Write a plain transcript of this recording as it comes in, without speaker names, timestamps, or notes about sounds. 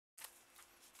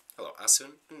Hello,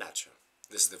 Asun Natxo.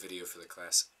 This is the video for the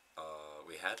class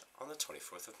we had on the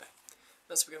 24th of May.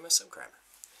 Let's begin with some grammar.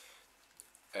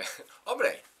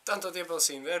 Hombre, tanto tiempo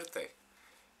sin verte.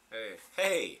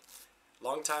 Hey,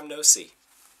 long time no see.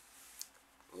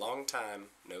 Long time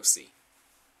no see.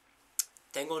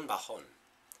 Tengo un bajón.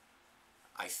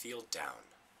 I feel down.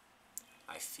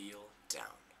 I feel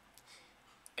down.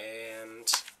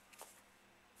 And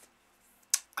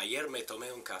ayer me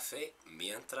tomé un café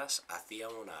mientras hacía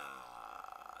una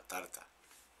tarta.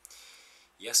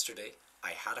 Yesterday,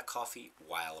 I had a coffee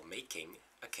while making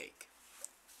a cake.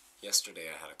 Yesterday,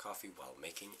 I had a coffee while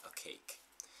making a cake.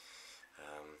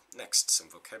 Next, some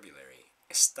vocabulary.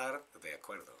 Estar de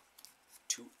acuerdo.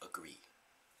 To agree.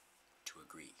 To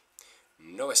agree.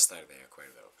 No estar de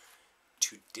acuerdo.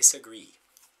 To disagree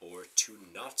or to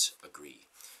not agree.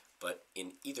 But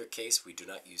in either case, we do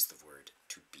not use the word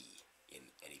to be in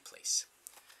any place.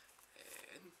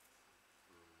 And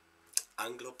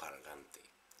Angloparlante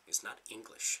is not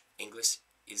English. English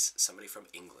is somebody from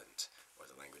England, or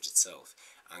the language itself.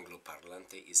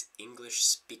 Angloparlante is English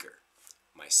speaker.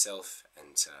 Myself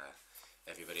and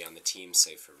everybody on the team,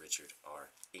 save for Richard, are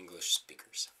English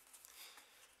speakers.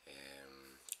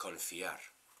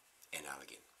 Confiar en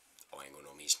alguien o en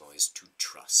uno mismo is to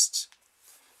trust.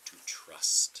 To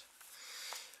trust.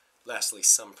 Lastly,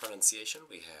 some pronunciation.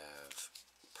 We have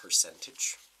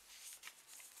percentage,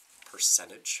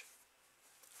 percentage,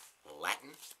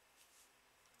 Latin,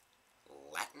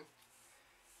 Latin,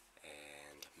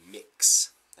 and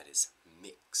mix. That is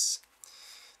mix.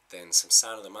 Then some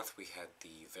sound of the month, we had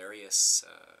the various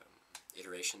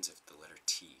iterations of the letter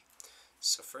T.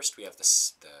 So first we have the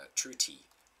true T,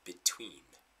 between,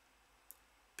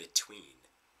 between.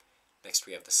 Next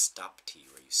we have the stop T,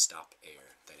 where you stop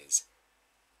air. That is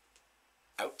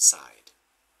outside,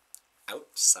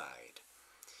 outside.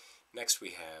 Next we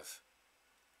have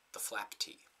the flap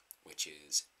T, which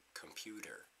is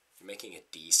computer. You're making a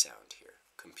D sound here,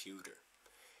 computer.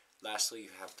 Lastly, you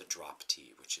have the drop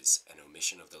T, which is an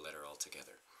omission of the letter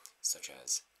altogether, such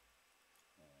as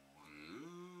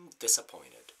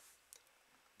disappointed.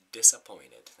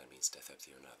 Disappointed. That means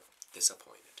decepcionado.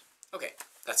 Disappointed. Okay,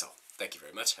 that's all. Thank you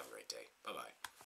very much. Have a great day. Bye-bye.